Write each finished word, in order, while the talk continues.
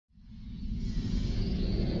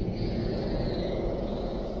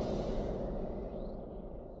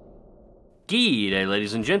G'day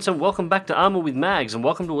ladies and gents, and welcome back to Armor with Mags, and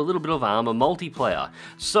welcome to a little bit of Armor multiplayer.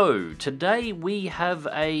 So, today we have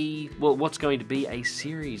what's going to be a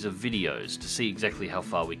series of videos to see exactly how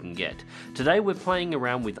far we can get. Today we're playing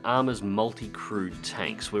around with Arma's multi-crew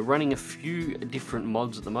tanks. We're running a few different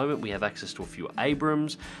mods at the moment. We have access to a few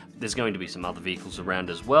Abrams, there's going to be some other vehicles around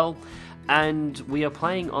as well. And we are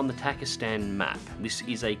playing on the Takistan map. This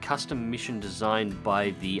is a custom mission designed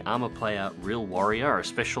by the Arma player Real Warrior,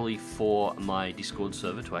 especially for my Discord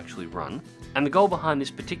server to actually run. And the goal behind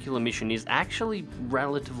this particular mission is actually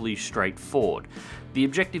relatively straightforward. The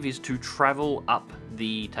objective is to travel up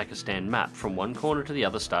the Takistan map from one corner to the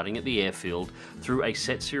other, starting at the airfield, through a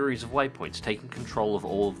set series of waypoints, taking control of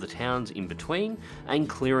all of the towns in between and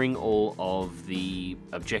clearing all of the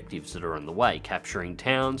objectives that are on the way, capturing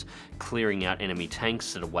towns, clearing out enemy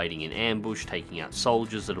tanks that are waiting in ambush, taking out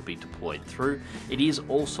soldiers that will be deployed through. It is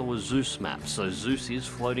also a Zeus map, so Zeus is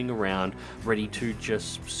floating around ready to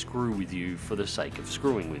just screw with you for the sake of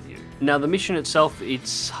screwing with you. Now the mission itself,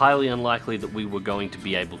 it's highly unlikely that we were going to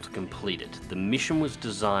be able to complete it. The mission was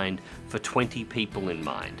designed for 20 people in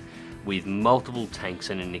mind, with multiple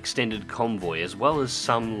tanks and an extended convoy as well as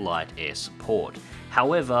some light air support.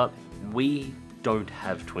 However, we don't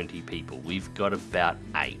have 20 people, we've got about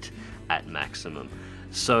 8 at maximum.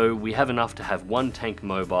 So we have enough to have one tank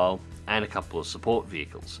mobile and a couple of support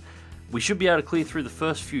vehicles. We should be able to clear through the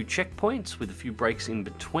first few checkpoints with a few breaks in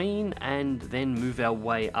between and then move our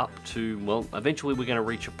way up to, well, eventually we're going to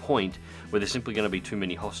reach a point where there's simply going to be too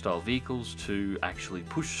many hostile vehicles to actually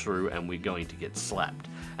push through and we're going to get slapped.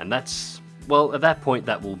 And that's, well, at that point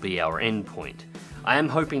that will be our end point. I am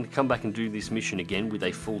hoping to come back and do this mission again with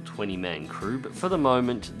a full 20-man crew, but for the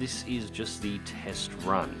moment this is just the test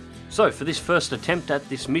run. So for this first attempt at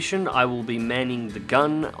this mission, I will be manning the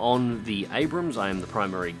gun on the Abrams. I am the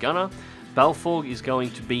primary gunner. Balfour is going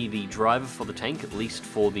to be the driver for the tank, at least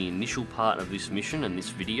for the initial part of this mission and this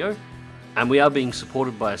video. And we are being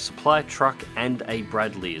supported by a supply truck and a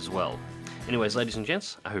Bradley as well. Anyways, ladies and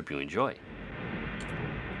gents, I hope you enjoy.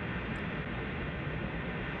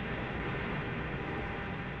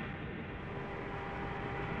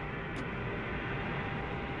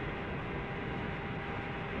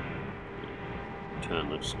 Turn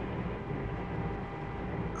looks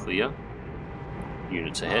clear.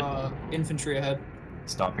 Units ahead. Infantry ahead.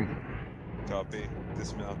 Stopping. Copy.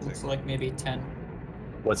 Dismounting. Looks like maybe 10.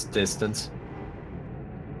 What's distance?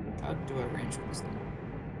 How do I range this thing?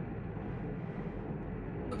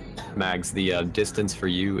 Mags, the distance for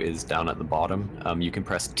you is down at the bottom. You can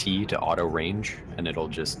press T to auto range, and it'll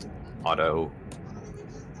just auto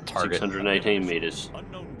target. 618 meters.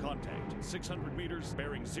 Unknown contact. 600 meters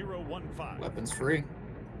bearing 015. Weapons free.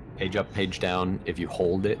 Page up, page down. If you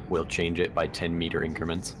hold it, we'll change it by 10-meter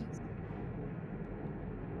increments.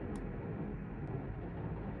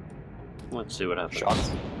 Let's see what happens.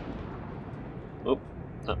 Shots. Oh,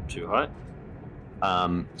 up too high.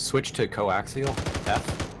 Switch to coaxial. F.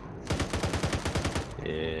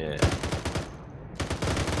 Yeah. Dismounting.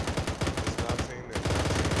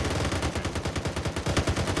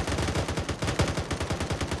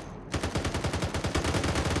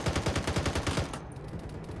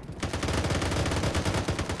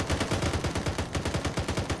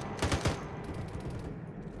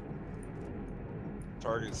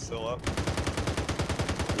 Target's still up.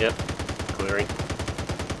 Yep, clearing.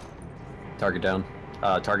 Target down.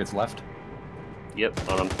 Target's left. Yep,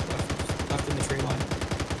 on him. Left in the tree line.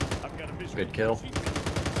 I've got a vision. Good kill.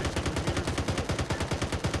 600 meters.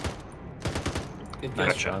 Good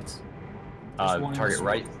Nice catch. shots. There's one in Target the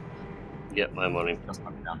right. Yep, I'm on him. Just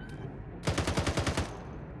up and down.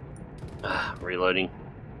 Reloading.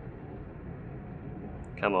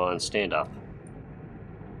 Come on, stand up.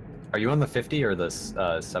 Are you on the 50 or the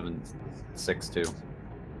 762?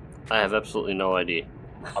 I have absolutely no idea.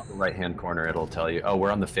 Upper right-hand corner, it'll tell you. Oh, we're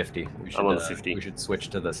on the 50. We should, I'm on the 50. We should switch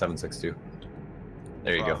to the 762.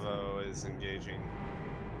 There you go. Bravo is engaging.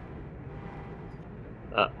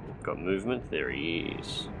 Ah, got movement. There he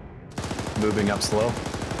is. Moving up slow.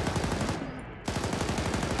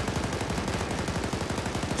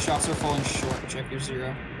 Shots are falling short. Check your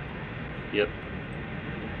 0. Yep.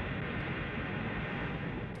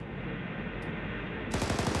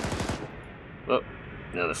 Oh,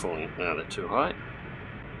 now they're falling. Now they're too high.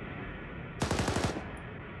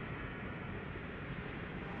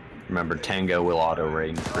 Remember, Tango will auto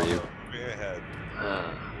range for you. Way ahead.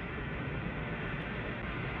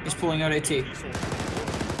 He's pulling out AT.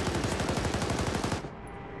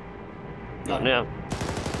 Not now.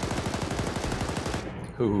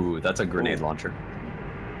 Ooh, that's a grenade launcher.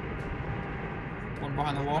 One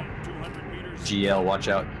behind the wall. $200 meters. GL, watch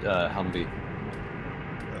out, Humvee.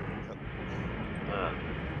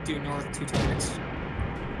 due north, 2 targets.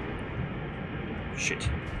 Shit.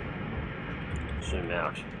 Zoom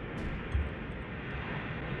out.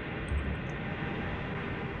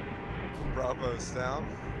 Bravo's down.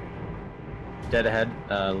 Dead ahead.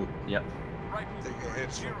 Yep. Take a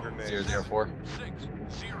hit from grenade. 004.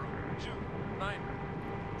 6029.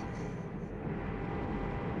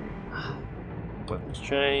 Weapons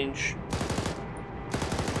change.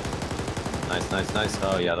 Nice, nice, nice.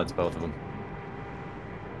 Oh yeah, that's both of them.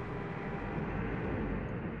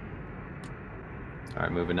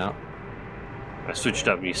 Alright, moving out. I switched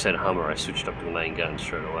up, you said Hummer, I switched up to the main gun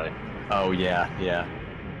straight away. Oh yeah, yeah.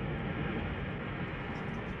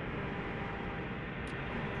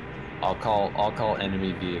 I'll call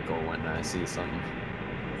enemy vehicle when I see something.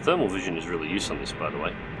 Thermal vision is really used on this, by the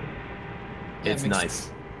way. Yeah, It's it makes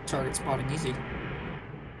nice. target spotting easy.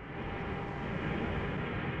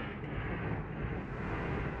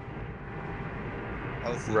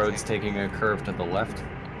 How's the Road's tank? taking a curve to the left.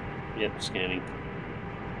 Yep, scanning.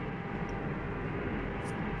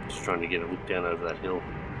 Just trying to get a look down over that hill.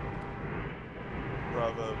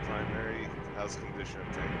 Bravo primary. How's condition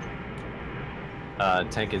of tank?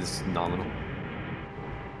 Tank is nominal.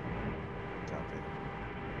 Copy.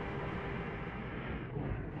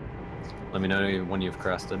 Let me know when you've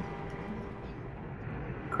crested.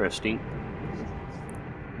 Cresting.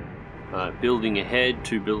 Building ahead,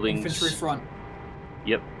 2 buildings. Infantry front.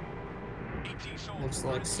 Yep, Looks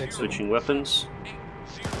like 6 of them. switching weapons.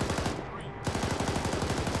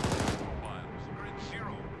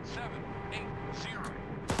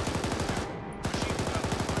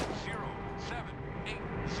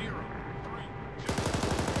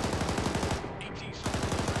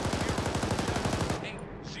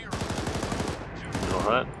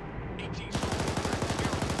 Alright.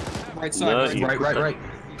 Right side. No, right you- side. Right.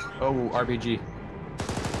 Oh, RPG.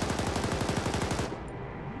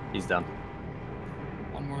 He's done.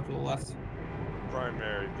 One more to the left.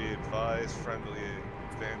 Primary, be advised, friendly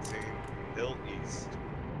advancing hill east.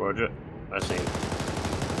 Roger. I see him.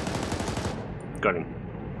 Got him.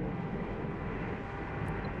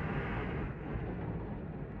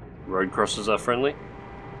 Road crosses are friendly.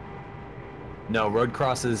 No, road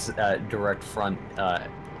crosses direct front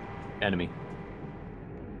enemy.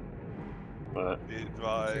 Be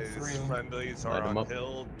advised, three of them. friendlies Light are 'em on up.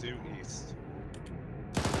 hill due east.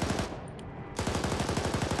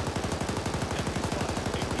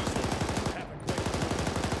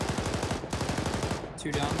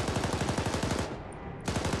 Two down.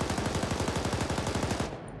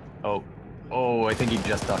 Oh, I think he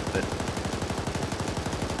just ducked it.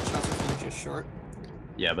 Shots are coming just short.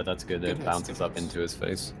 Yeah, but that's good. Good It hits, bounces good up hits. into his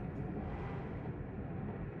face.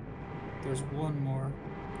 There's one more.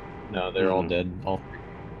 No, they're all Mhm. dead. All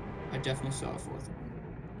I definitely saw a 4th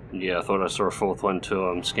one. Yeah, I thought I saw a 4th one too.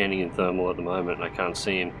 I'm scanning in thermal at the moment and I can't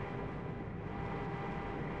see him.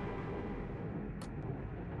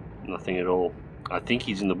 Nothing at all. I think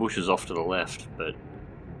he's in the bushes off to the left, but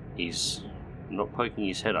he's not poking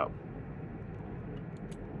his head up.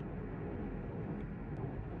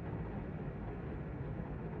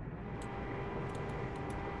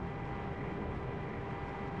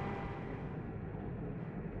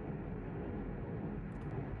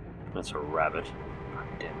 That's a rabbit. God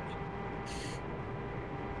damn it.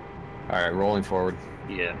 right, rolling forward.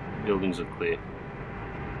 Yeah, buildings are clear.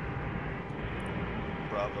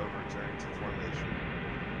 Bravo, return to formation.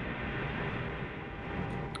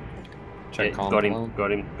 Check Yeah, column got him, below.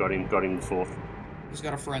 got him the 4th. He's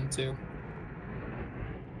got a friend too.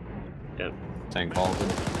 Yeah. Tank called.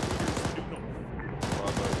 Bravo,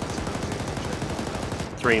 dismounting,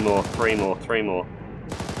 check out. 3 more, 3 more, 3 more.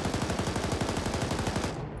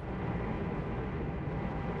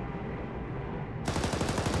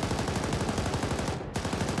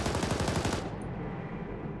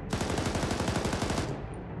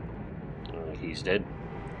 He's dead.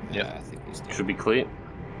 Yep. Yeah, I think he's dead. Should be clear.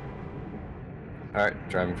 Alright,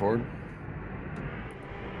 driving forward.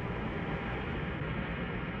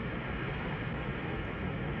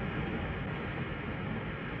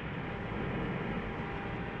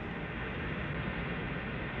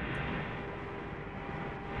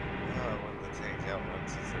 When the tank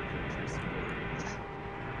outruns his infantry support.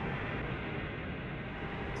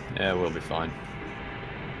 Yeah, we'll be fine.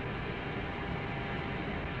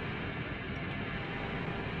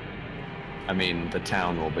 I mean, the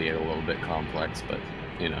town will be a little bit complex, but,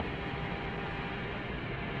 you know.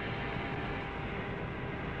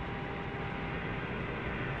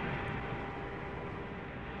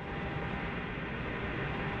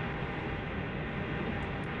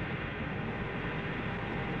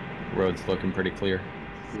 Road's looking pretty clear.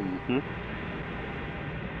 Mm-hmm.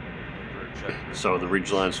 check. So the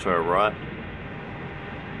ridge lines to our right.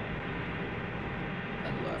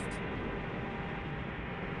 And left.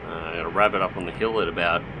 I got a rabbit up on the hill at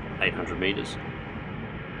about 800 meters.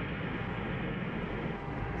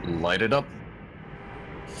 Light it up.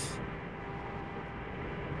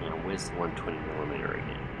 Now, where's the 120mm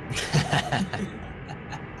again?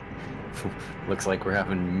 Looks like we're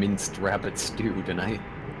having minced rabbit stew tonight.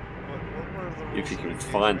 What were the If you rules can of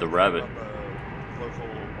find the engagement rabbit. on the local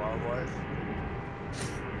wildlife?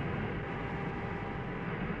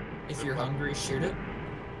 If you're hungry, shoot it.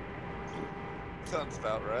 Sounds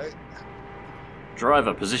about right.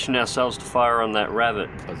 Driver, position ourselves to fire on that rabbit.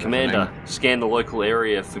 Positioning. Commander, scan the local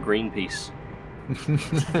area for Greenpeace.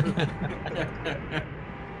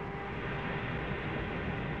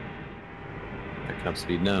 Picking up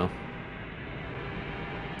speed now.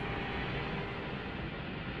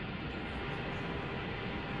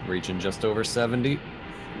 Reaching just over 70. Ooh,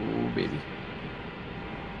 baby.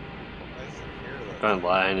 I didn't hear that. Don't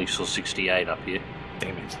lie, I only saw 68 up here.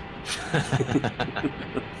 Damn it.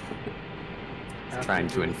 Trying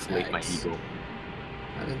to inflate my ego.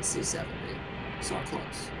 I didn't see 70. Saw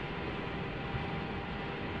close.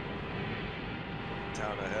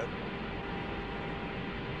 Town ahead.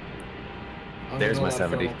 Oh, There's a my lot of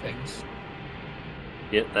 70. thermal pings.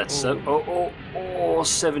 Yep, that's Oh.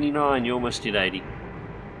 79. You almost did 80.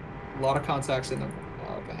 A lot of contacts in them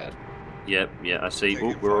up ahead. Yep, yeah, I see.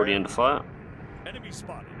 Taking Oh, we're already fire. under fire. Enemy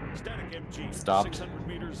spotted. Static MG. Stopped. 600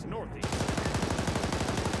 meters northeast.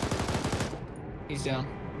 He's down.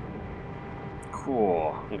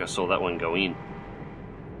 Cool. I think I saw that one go in.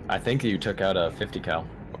 I think you took out a 50 cal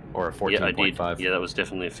or a 14.5. Yeah, I did. Yeah, that was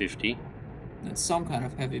definitely a 50. It's some kind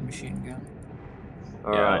of heavy machine gun.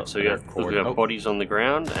 Alright, so we they're got forward. Oh. bodies on the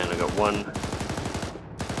ground, and I got one.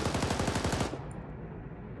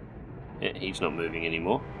 Yeah, he's not moving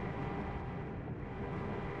anymore.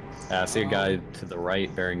 I see a guy to the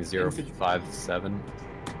right bearing 057.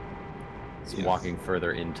 He's Yeah. walking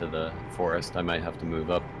further into the forest. I might have to move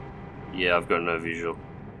up. Yeah, I've got no visual.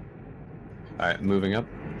 Alright, moving up.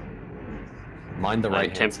 Mind the right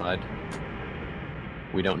hand temp- side.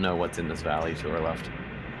 We don't know what's in this valley to our left.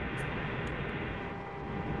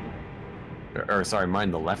 Or sorry,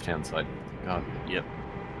 mind the left hand side. God. Yep.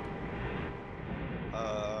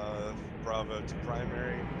 Bravo to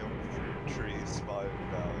primary. Going through trees, spotted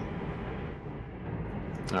valley.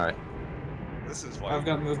 Alright. This is why. I've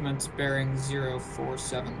got movements bearing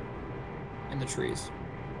 047 in the trees.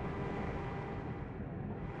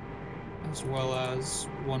 As well as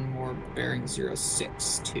one more bearing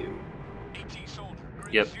 062.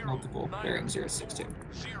 Yep. Multiple bearing 062.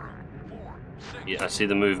 Yeah, I see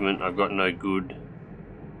the movement. I've got no good.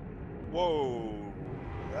 Whoa.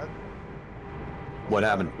 That. What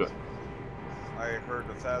happened? I heard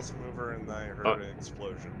a fast mover and I heard Oh. an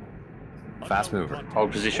explosion. Fast mover.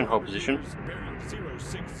 Hold position, hold position. Bearing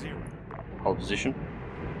 060. Hold position.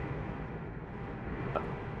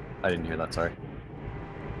 I didn't hear that, sorry.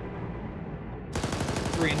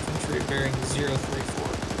 3 infantry bearing 034.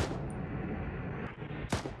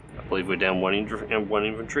 I believe we're down one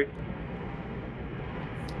infantry.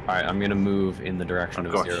 Alright, I'm gonna move in the direction Oh,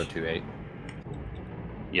 of gosh. 028.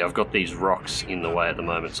 Yeah, I've got these rocks in the way at the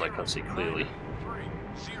moment, so I can't see clearly.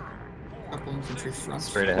 Couple infantry fronts.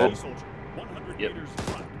 Straight ahead. 100 Yep. meters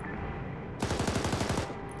front.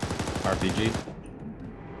 RPG.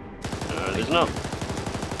 There's not.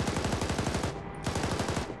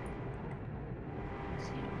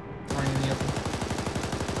 Running in the open.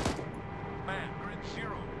 Man, grid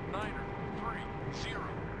 0, 9er, 3, 0,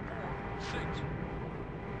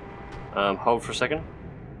 4, 6. Hold for a second.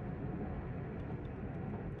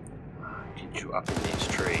 Get you up in these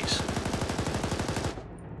trees.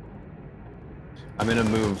 I'm gonna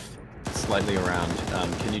move slightly around.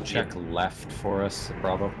 Can you check left for us,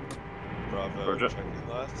 Bravo? Bravo Roger. checking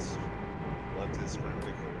left. Left is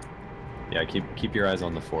perpendicular. Yeah, keep your eyes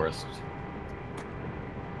on the forest.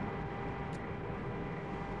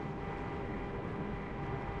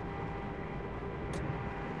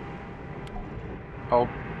 Hold.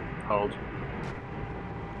 Hold.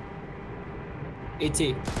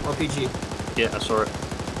 AT. RPG. Yeah, I saw it.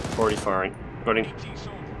 Already firing. Got him.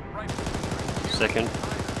 Second.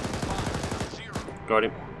 Got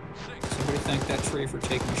him. Somebody thank that tree for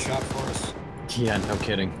taking a shot for us. Yeah, no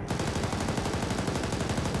kidding.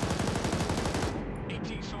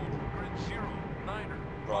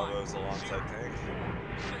 Bravo's alongside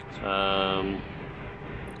tank.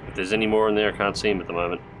 If there's any more in there, I can't see him at the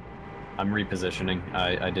moment. I'm repositioning.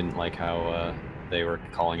 I didn't like how they were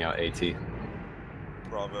calling out AT.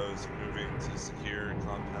 Bravo's moving to secure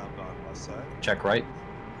compound on west side. Check right.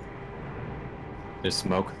 There's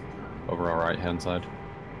smoke over our right-hand side.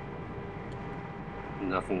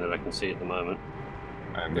 Nothing that I can see at the moment.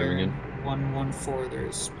 I'm moving in. 114, there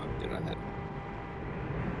is smoke that I had.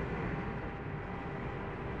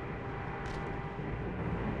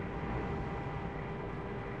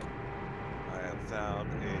 I have found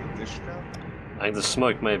a dish cam. I think the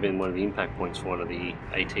smoke may have been one of the impact points for one of the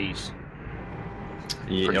ATs.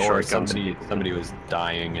 Yeah, Pretty sure or it comes to people. somebody was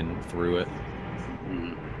dying and threw it.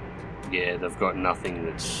 Mm. Yeah, they've got nothing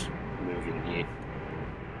that's moving here.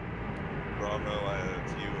 Bravo, I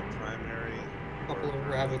have you a primary. A couple of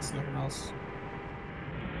rabbits, nothing else.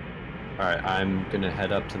 Alright, I'm gonna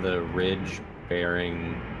head up to the ridge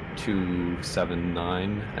bearing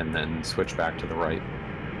 279 and then switch back to the right.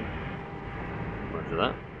 Roger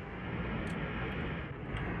that.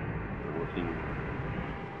 I'm looking.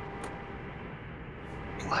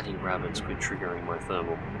 Bloody rabbits quit triggering my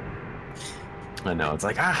thermal. I know, it's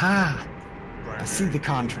like, aha! Primary see the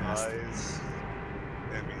contrast. eyes,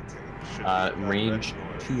 M18 should be about Range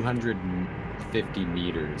north. 250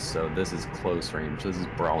 meters, so this is close range. This is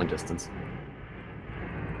brawling distance.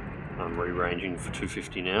 I'm re-ranging for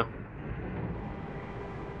 250 now.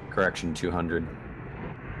 Correction, 200.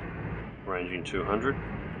 Ranging 200.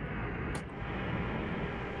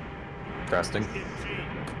 Cresting.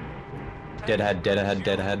 Dead ahead, dead ahead,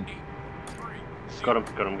 dead ahead. Got him,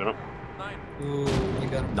 got him, got him. Ooh, we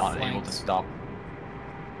got him Not able flanked. to stop.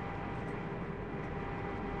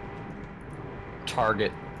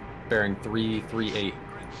 Target bearing 338.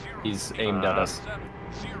 He's aimed at us.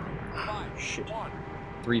 Shit.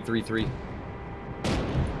 333.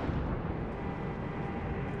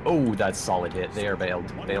 Oh, that's solid hit. They are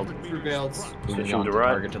bailed. Bailed. Prevailed. Moving Switching on to to right.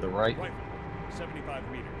 target to the right. Rifle,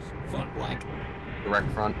 75 meters. Front. Blank. Direct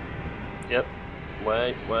front. Yep.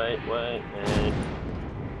 Wait, and...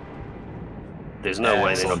 There's no way they're not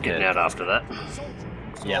Excellent getting hit. out after that.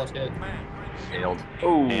 Yeah. Solid hit. Bailed.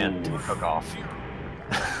 Oh, And took off.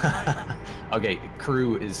 Okay,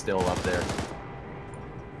 crew is still up there.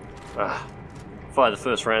 fire the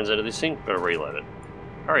first rounds out of this thing, gotta reload it.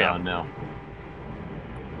 Hurry Oh up. no.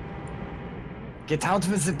 Get out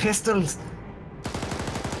with the pistols!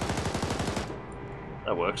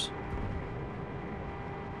 That works.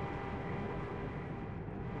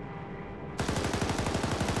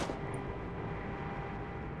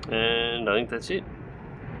 And I think that's it.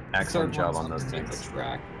 Excellent Third job one's on those underneath things. the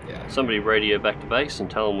track. Yeah. Somebody radio back to base and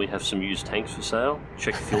tell them we have some used tanks for sale.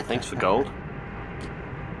 Check the fuel tanks for gold.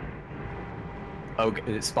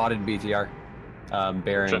 Okay, spotted BTR.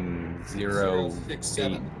 Bearing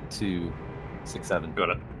 067. Got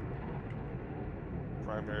it.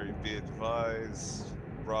 Primary be advised.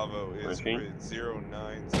 Bravo is Okay. grid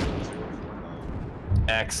 090049.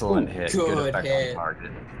 Excellent Ooh, hit. good effect hit. on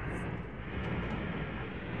target.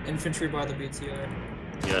 Infantry by the BTR.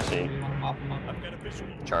 Yeah, I see. You want to mop them up? I've got a visual.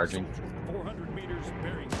 Charging. 400 meters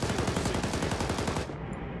bearing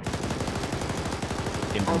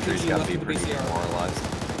 060. Infantry's RPG got to left be of the pretty BCR. demoralized.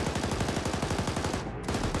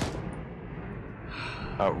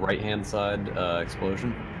 Right-hand side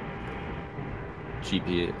explosion.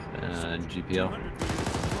 GPL. 200 meters front.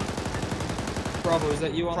 Bravo, is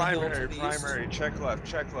that you on the hill to Primary, the east? primary, check left,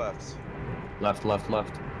 check left. Left, left,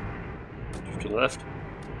 left. To the left.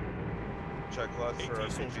 Check left for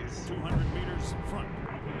AT soldier, RPGs. 200 meters front.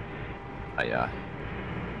 Yeah.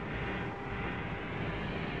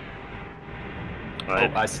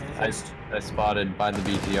 Right. I spotted by the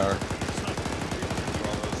BTR.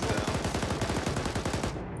 Bravo's down.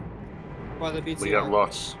 By the BTR. We got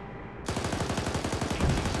lots.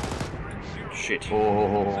 Shit.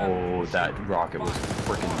 Oh, that rocket was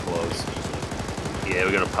freaking close. Yeah,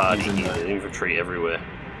 we got a party Using here. the- There's infantry everywhere.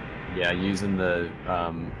 Yeah, using the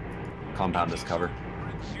compound as cover.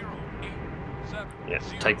 Yeah,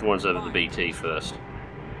 take the ones over the BT first.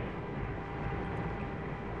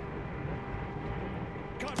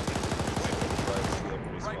 Right, the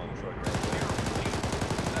respawn truck right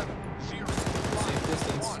Safe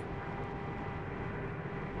distance.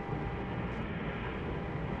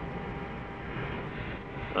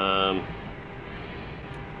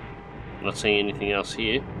 Not seeing anything else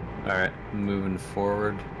here. Alright, moving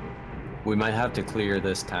forward. We might have to clear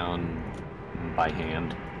this town by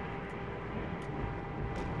hand.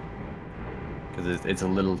 Because it's a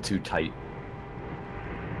little too tight.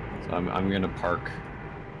 So I'm gonna park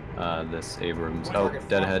this Abrams. Oh, Target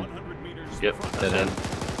dead front. ahead. 100 meters Yep, front. that's Dead it. end.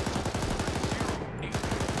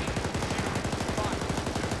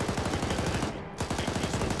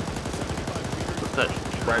 What's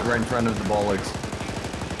that? Right in front of the ball legs.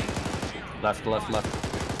 Left, left, left.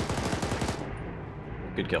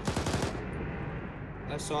 Good kill.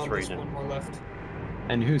 I saw Three this then. one more left.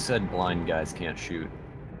 And who said blind guys can't shoot?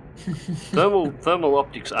 Thermal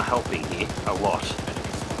optics are helping here a lot.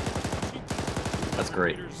 That's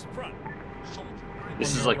great. Meters front.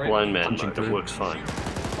 This is like blind man Punching mode. It through. works fine.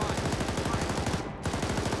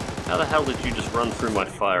 How the hell did you just run through my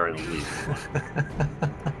fire and leave?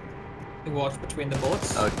 You watch between the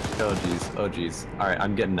bullets. Oh jeez, oh jeez. Alright,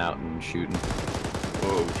 I'm getting out and shooting.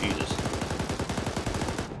 Oh, Jesus.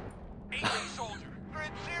 Soldier,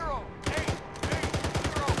 grid 0, 8, 8,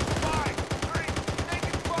 0, 5, 3,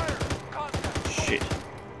 taking fire, contact. Shit.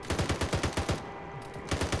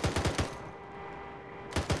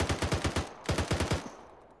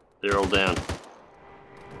 They're all down.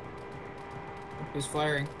 Who's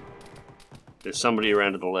firing? There's somebody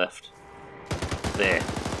around to the left. There.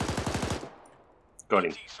 Got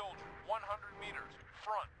him. Soldier, 100 meters,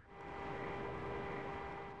 front.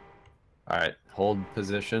 Alright, hold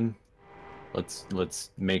position.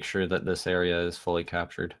 Let's make sure that this area is fully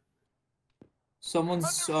captured.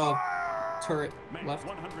 Someone's turret Max left.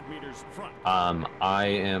 100 meters front. I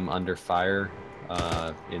am under fire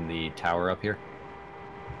in the tower up here.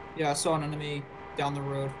 Yeah, I saw an enemy down the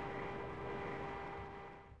road.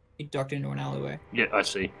 He ducked into an alleyway. Yeah, I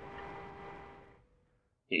see.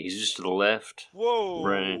 Yeah, he's just to the left. Whoa!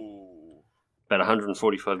 Right. About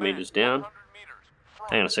 145 meters down. 100 meters,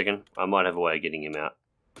 front. Hang on a second. I might have a way of getting him out.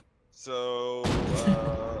 So,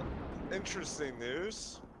 interesting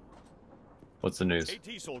news. What's the news?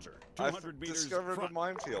 AT soldier. I've 200 meters discovered a front.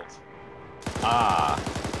 minefield. Ah,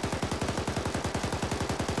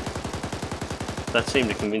 That seemed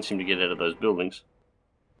to convince him to get out of those buildings.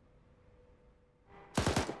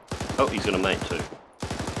 Oh, he's got a mate too.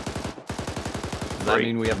 does that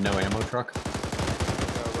mean we have no ammo truck? No,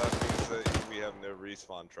 that means that we have no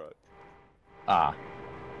respawn truck. Ah.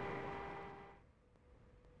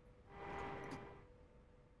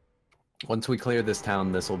 Once we clear this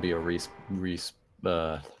town, this will be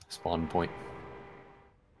a spawn point.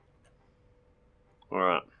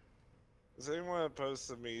 Alright. Is anyone opposed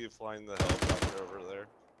to me flying the helicopter over there?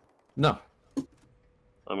 No.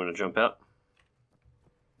 I'm gonna jump out.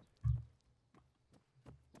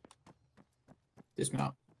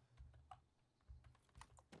 Dismount.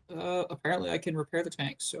 Apparently I can repair the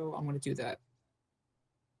tank, so I'm gonna do that.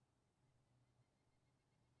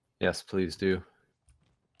 Yes, please do.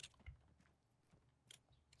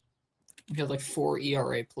 We had like 4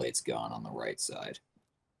 ERA plates gone on the right side.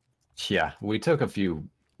 Yeah, we took a few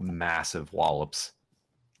massive wallops.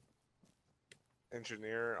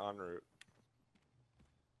 Engineer en route.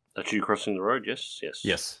 That's you crossing the road? Yes? Yes.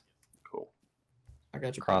 Yes. Cool. I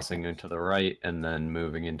got you. Crossing into the right and then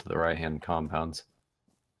moving into the right-hand compounds.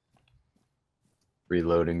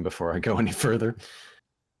 Reloading before I go any further.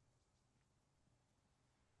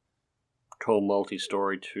 Call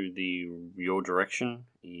multi-story to your direction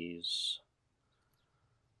is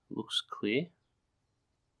looks clear.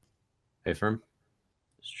 Hey, firm.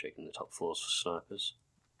 Just checking the top floors for snipers.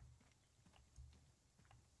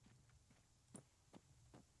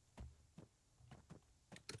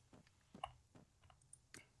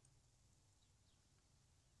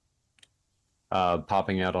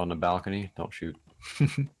 Popping out on a balcony. Don't shoot.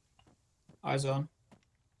 Eyes on.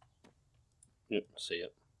 Yep, see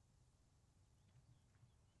it.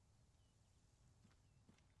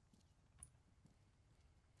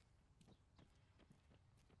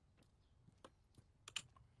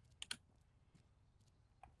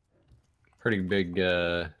 Pretty big,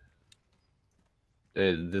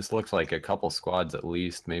 this looks like a couple squads at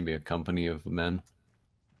least, maybe a company of men.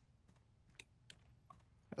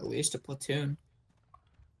 At least a platoon.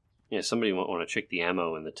 Yeah, somebody might want to check the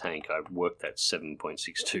ammo in the tank. I worked that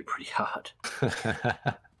 7.62 pretty hard.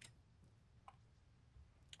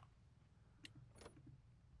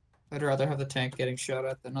 I'd rather have the tank getting shot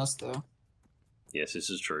at than us, though. Yes, this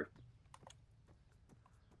is true.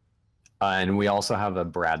 And we also have a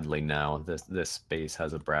Bradley now. This base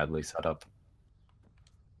has a Bradley set up.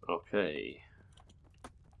 Okay.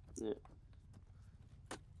 Yeah.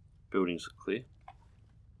 Buildings are clear.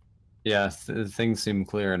 Yeah, things seem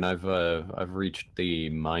clear, and I've reached the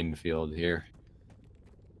minefield here.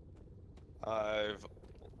 I've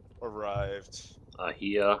arrived.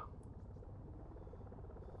 Here.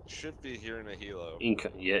 Should be here in a helo.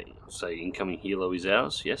 Yeah, say incoming helo is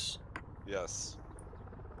ours, yes? Yes.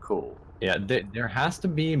 Cool. Yeah, there has to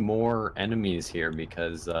be more enemies here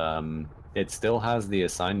because it still has the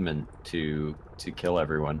assignment to kill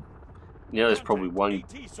everyone. Yeah, there's probably one.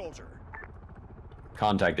 AT soldier.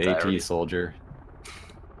 Contact Battery. AT soldier.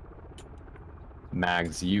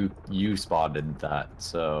 Mags, you spotted that,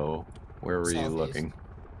 so where were you Southeast. looking?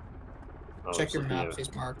 I was Check your looking map, at-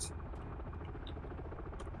 he's marked.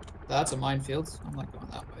 That's a minefield. I'm not going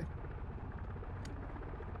that way.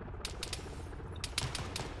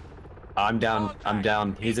 I'm down. I'm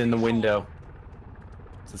down. He's in the window.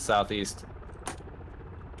 It's the southeast.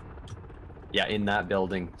 Yeah, in that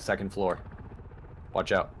building, second floor.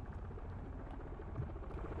 Watch out.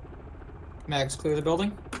 Mags, clear the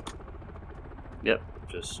building. Yep,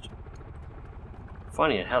 just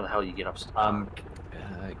finding out how the hell you get upstairs.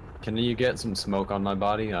 Can you get some smoke on my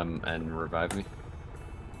body and revive me?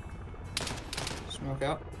 Smoke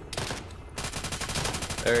out.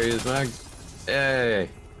 There he is, Mag. Hey.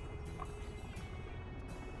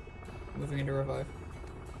 Moving into revive.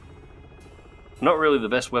 Not really the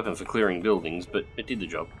best weapon for clearing buildings, but it did the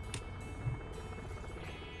job.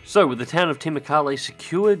 So, with the town of Timokale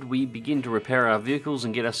secured, we begin to repair our vehicles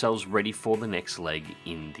and get ourselves ready for the next leg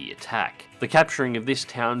in the attack. The capturing of this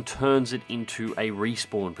town turns it into a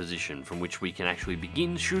respawn position from which we can actually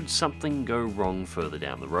begin should something go wrong further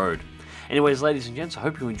down the road. Anyways, ladies and gents, I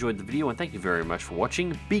hope you enjoyed the video and thank you very much for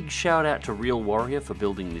watching. Big shout out to Real Warrior for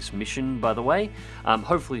building this mission, by the way.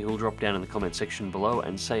 Hopefully he'll drop down in the comment section below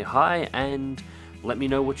and say hi and let me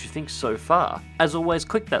know what you think so far. As always,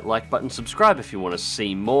 click that like button, subscribe if you want to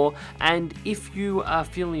see more, and if you are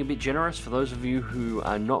feeling a bit generous, for those of you who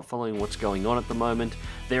are not following what's going on at the moment,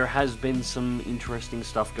 there has been some interesting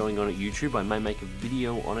stuff going on at YouTube. I may make a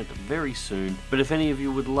video on it very soon, but if any of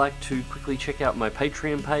you would like to quickly check out my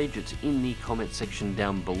Patreon page, it's in the comment section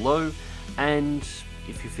down below, and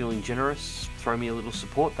if you're feeling generous, throw me a little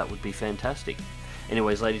support, that would be fantastic.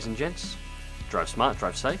 Anyways, ladies and gents, drive smart,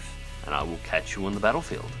 drive safe, and I will catch you on the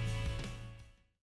battlefield.